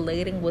fully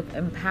relating with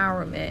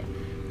empowerment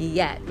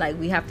yet. Like,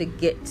 we have to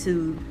get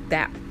to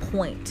that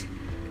point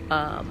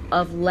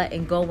of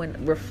letting go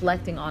and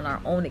reflecting on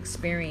our own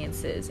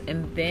experiences.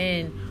 And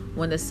then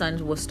when the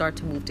sun will start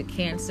to move to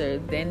Cancer,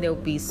 then there'll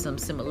be some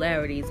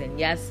similarities. And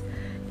yes,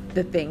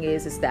 the thing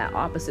is that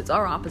opposites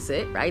are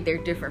opposite, right? They're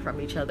different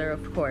from each other,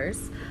 of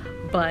course,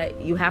 but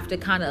you have to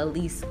kind of at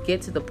least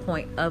get to the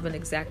point of an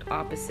exact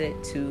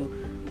opposite to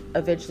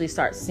eventually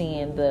start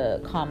seeing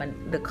the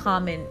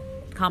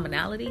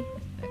commonality.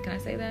 Can I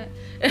say that?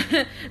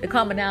 The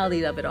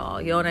commonality of it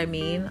all. You know what I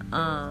mean?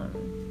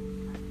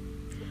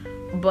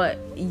 But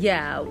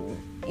yeah,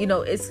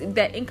 it's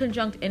that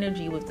inconjunct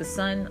energy with the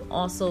sun,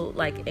 also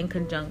like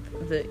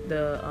inconjunct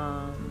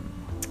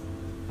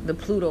the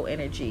Pluto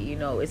energy.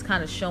 It's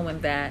kind of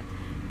showing that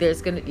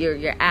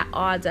you're at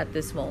odds at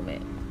this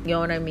moment. You know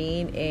what I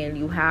mean? And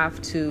you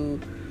have to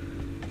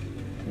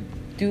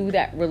do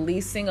that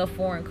releasing of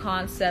foreign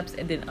concepts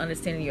and then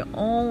understanding your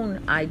own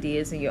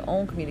ideas and your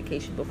own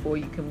communication before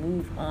you can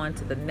move on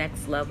to the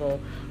next level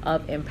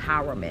of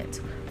empowerment,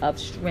 of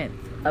strength,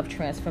 of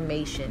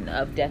transformation,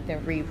 of death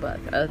and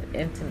rebirth, of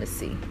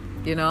intimacy,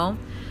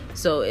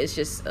 So it's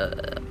just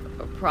a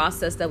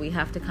process that we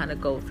have to kind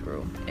of go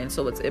through. And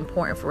so it's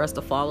important for us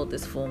to follow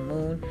this full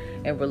moon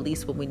and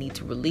release what we need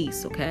to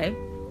release, okay?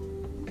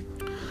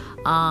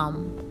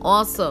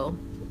 Also,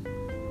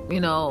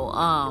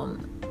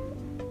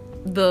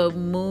 the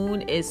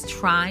moon is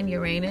trine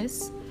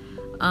Uranus,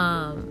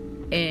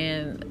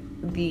 and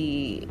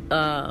the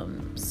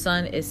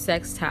sun is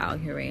sextile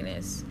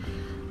Uranus.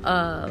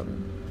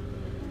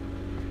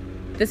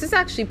 This is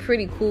actually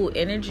pretty cool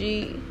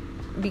energy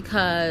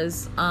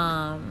because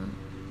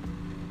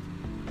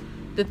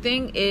the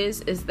thing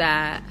is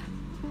that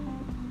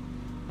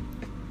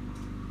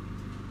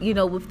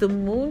with the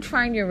moon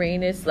trine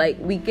Uranus, like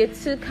we get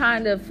to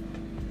kind of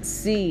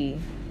see,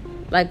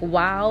 like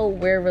while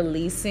we're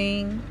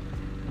releasing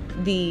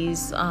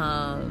these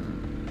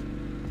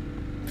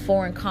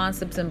foreign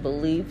concepts and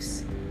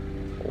beliefs,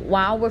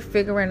 while we're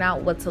figuring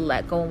out what to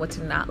let go and what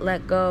to not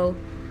let go,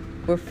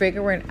 we're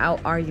figuring out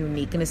our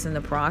uniqueness in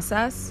the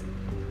process.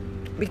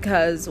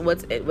 Because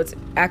what's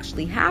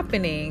actually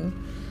happening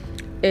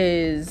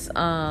is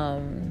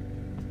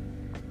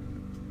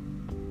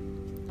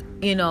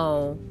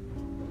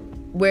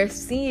we're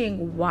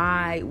seeing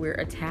why we're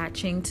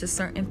attaching to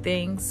certain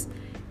things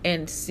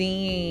and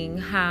seeing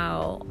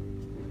how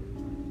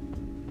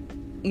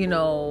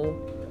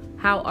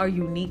our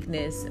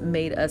uniqueness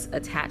made us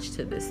attached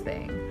to this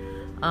thing.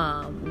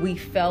 We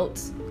felt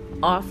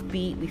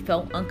offbeat, we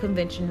felt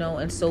unconventional,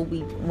 and so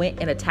we went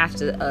and attached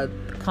to a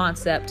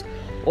concept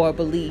or a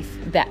belief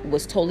that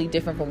was totally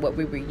different from what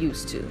we were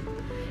used to.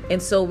 And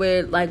so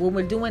we're like, when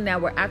we're doing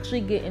that, we're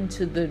actually getting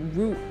to the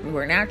root.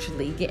 We're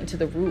naturally getting to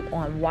the root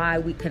on why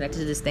we connected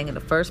to this thing in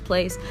the first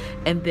place,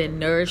 and then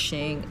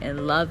nourishing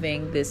and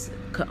loving this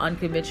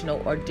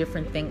unconventional or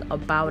different thing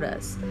about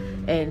us,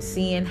 and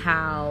seeing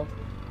how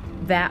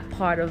that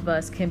part of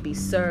us can be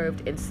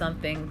served in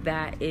something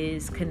that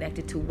is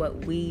connected to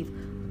what we've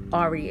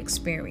already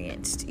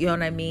experienced. You know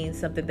what I mean?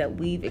 Something that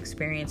we've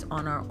experienced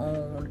on our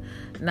own,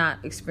 not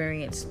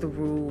experienced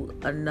through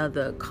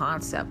another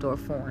concept or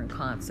foreign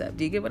concept.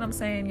 Do you get what I'm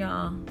saying,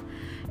 y'all?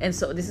 And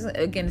so this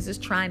is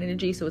trine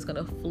energy, so it's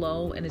going to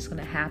flow and it's going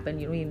to happen.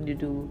 You don't even need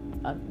to do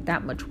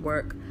that much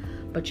work,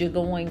 but you're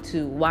going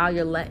to, while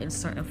you're letting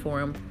certain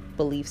foreign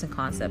beliefs and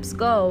concepts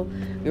go,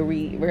 you're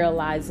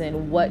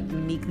realizing what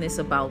uniqueness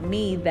about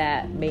me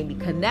that made me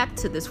connect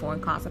to this foreign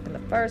concept in the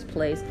first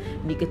place,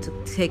 and you get to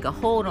take a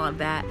hold on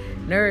that,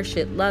 nourish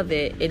it, love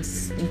it, and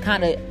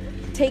kind of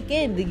take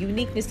in the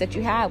uniqueness that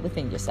you have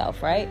within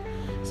yourself, right?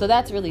 So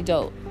that's really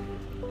dope.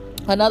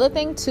 Another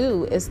thing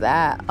too is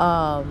that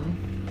oh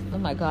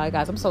my god,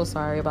 guys, I'm so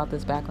sorry about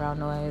this background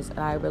noise.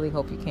 I really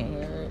hope you can't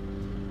hear it.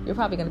 You're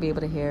probably going to be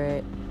able to hear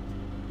it.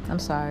 I'm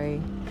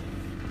sorry.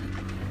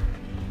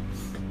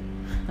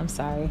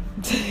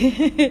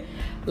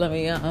 Let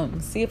me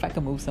see if I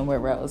can move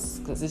somewhere else,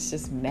 because it's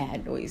just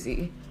mad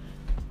noisy.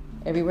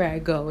 Everywhere I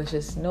go, it's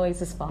just noise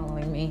is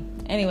following me.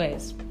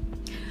 Anyways,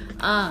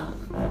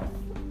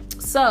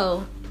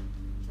 so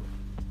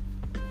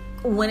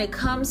when it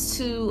comes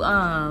to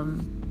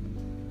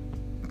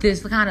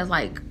this kind of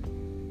like,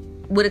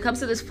 when it comes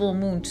to this full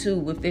moon too,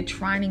 with it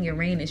trining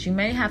Uranus, you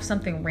may have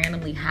something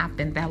randomly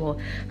happen that will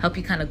help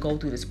you kind of go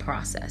through this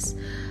process.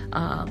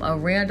 A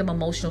random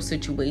emotional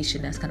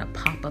situation that's going to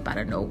pop up out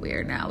of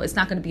nowhere. Now, it's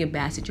not going to be a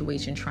bad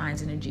situation.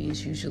 Trine's energy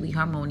is usually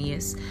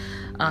harmonious,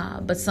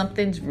 but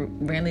something's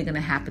randomly going to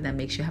happen that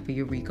makes you have a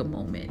eureka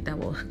moment that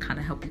will kind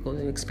of help you go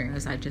through the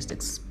experience I just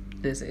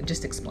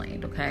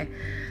explained. Okay,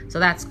 so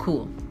that's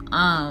cool.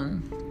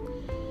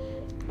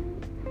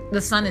 The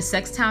sun is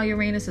sextile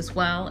Uranus as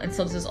well. And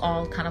so this is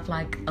all kind of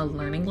like a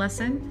learning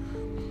lesson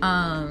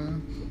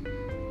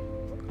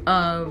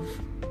of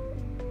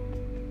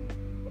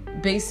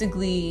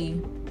basically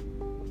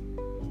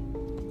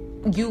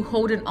you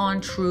holding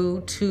on true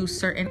to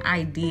certain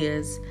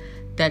ideas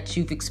that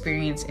you've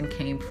experienced and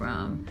came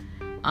from,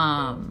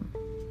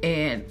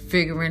 and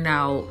figuring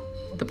out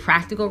the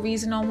practical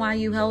reason on why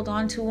you held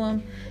on to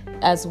them,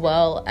 as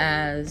well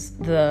as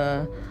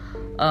the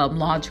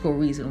logical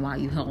reason why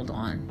you held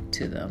on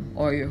to them,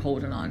 or you're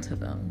holding on to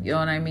them. You know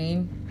what I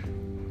mean?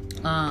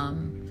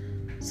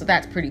 So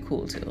that's pretty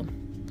cool too.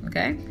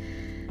 Okay.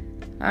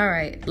 All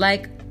right.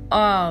 Like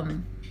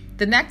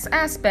the next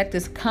aspect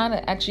is kind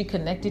of actually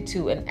connected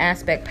to an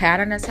aspect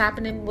pattern that's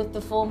happening with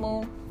the full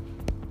moon.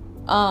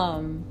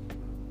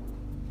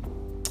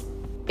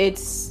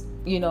 It's,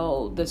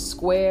 the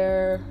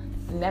square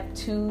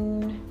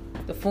Neptune,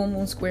 the full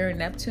moon square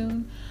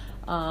Neptune.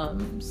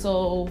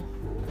 So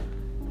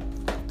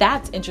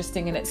that's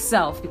interesting in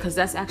itself because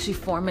that's actually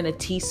forming a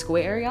T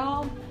square,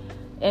 y'all.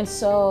 And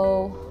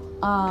so,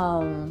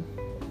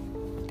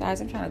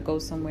 guys, I'm trying to go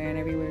somewhere and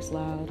everywhere's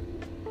loud.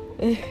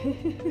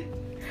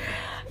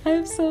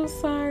 I'm so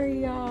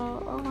sorry,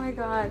 y'all. Oh my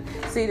God.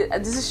 See,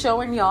 this is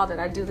showing y'all that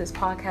I do this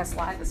podcast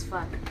live as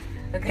fuck.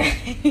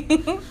 Okay.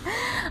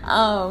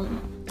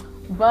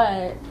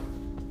 But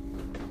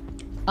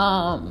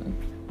I'm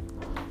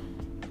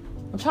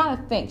trying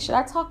to think. Should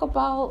I talk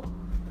about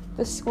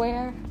the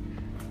square?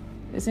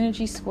 This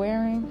energy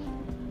squaring?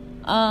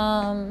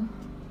 Or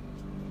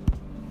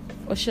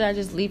should I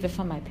just leave it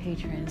for my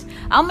patrons?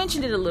 I'll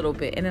mention it a little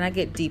bit and then I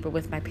get deeper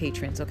with my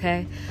patrons,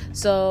 okay?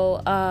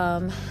 So,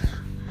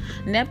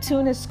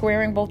 Neptune is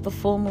squaring both the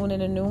full moon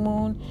and the new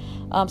moon.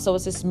 So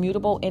it's this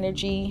mutable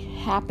energy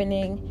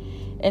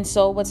happening. And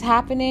so what's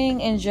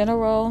happening in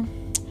general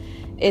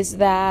is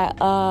that,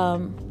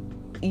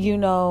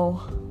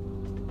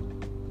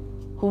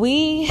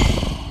 we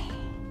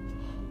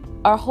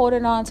are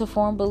holding on to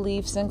formed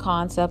beliefs and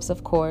concepts,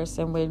 of course,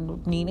 and we're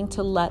needing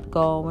to let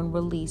go and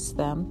release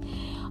them.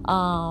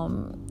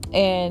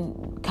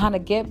 And kind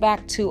of get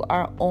back to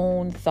our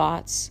own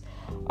thoughts,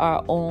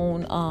 our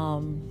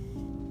own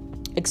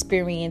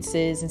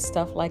experiences and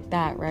stuff like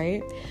that,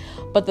 right?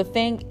 But the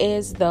thing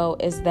is, though,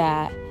 is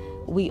that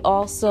we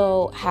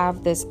also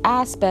have this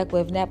aspect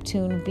with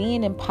Neptune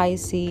being in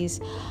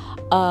Pisces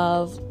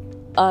of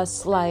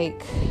us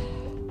like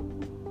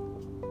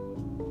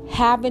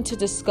having to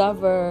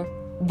discover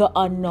the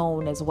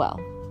unknown as well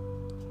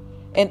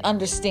and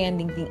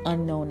understanding the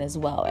unknown as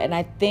well. And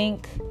I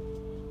think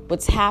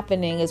what's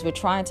happening is we're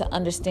trying to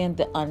understand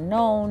the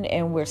unknown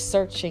and we're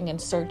searching and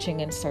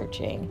searching and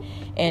searching,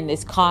 and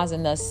it's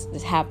causing us to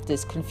have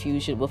this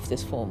confusion with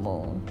this full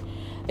moon.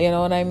 You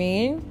know what I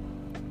mean?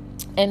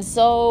 And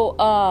so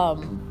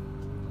I'm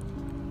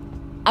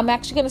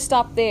actually going to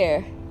stop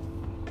there,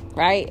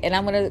 right? And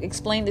I'm going to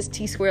explain this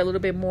T-square a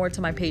little bit more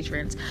to my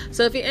patrons.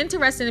 So if you're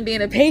interested in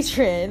being a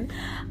patron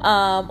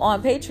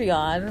on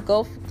Patreon,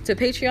 go to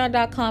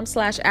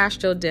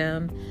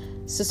patreon.com/astrodim.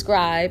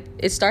 Subscribe.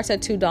 It starts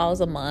at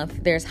 $2 a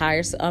month. There's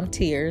higher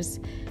tiers.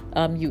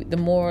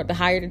 The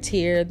higher the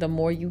tier, the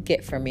more you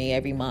get from me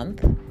every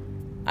month.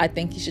 I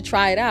think you should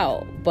try it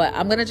out. But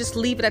I'm going to just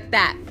leave it at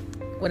that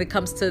when it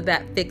comes to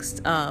that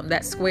fixed,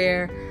 that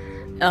square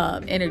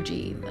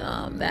energy,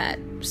 that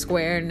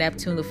square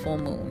Neptune, the full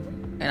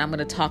moon. And I'm going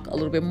to talk a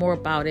little bit more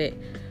about it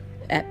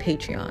at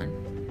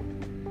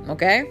Patreon.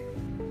 Okay?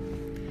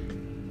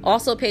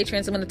 Also,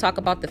 patrons, I'm going to talk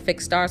about the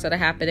fixed stars that are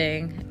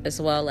happening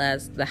as well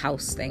as the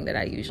house thing that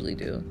I usually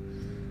do.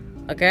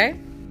 Okay?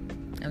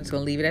 I'm just going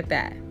to leave it at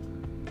that.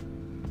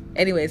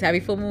 Anyways, happy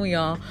full moon,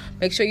 y'all.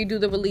 Make sure you do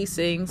the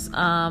releasings.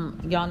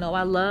 Y'all know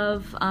I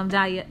love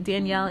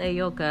Danielle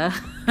Ayoka.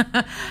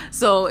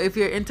 So if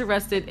you're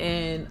interested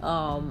in,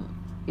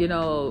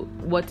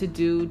 what to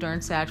do during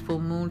Sag full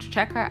moon,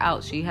 check her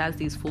out. She has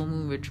these full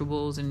moon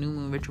rituals and new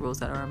moon rituals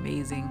that are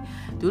amazing.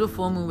 Do the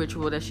full moon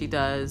ritual that she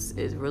does.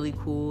 Is really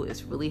cool.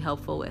 It's really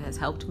helpful. It has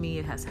helped me.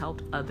 It has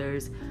helped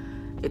others.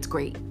 It's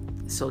great.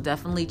 So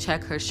definitely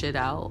check her shit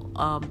out.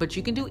 But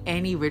you can do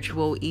any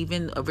ritual,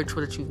 even a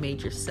ritual that you've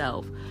made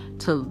yourself,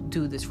 to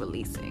do this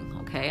releasing.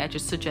 Okay, I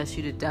just suggest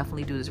you to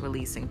definitely do this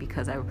releasing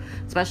because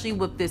especially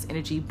with this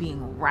energy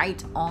being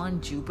right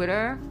on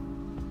Jupiter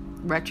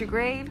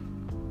retrograde,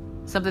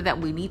 something that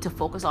we need to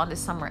focus on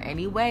this summer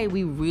anyway.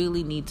 We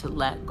really need to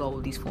let go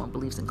of these foreign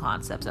beliefs and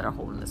concepts that are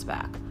holding us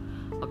back.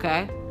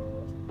 Okay?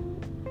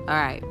 All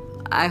right.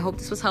 I hope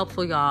this was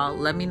helpful, y'all.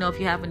 Let me know if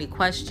you have any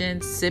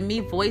questions. Send me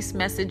voice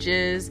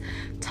messages.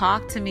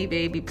 Talk to me,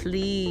 baby,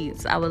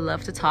 please. I would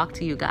love to talk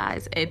to you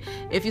guys. And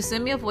if you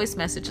send me a voice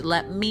message,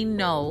 let me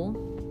know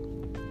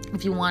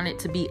if you want it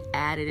to be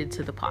added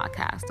into the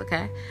podcast,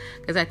 okay?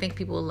 Because I think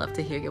people would love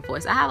to hear your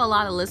voice. I have a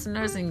lot of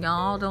listeners and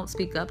y'all don't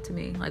speak up to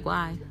me. Like,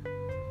 why?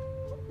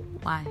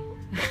 Why?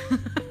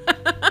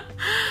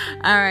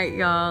 All right,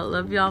 y'all.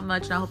 Love y'all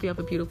much. And I hope you have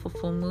a beautiful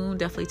full moon.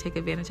 Definitely take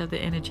advantage of the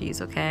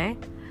energies, okay?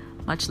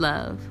 Much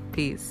love.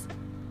 Peace.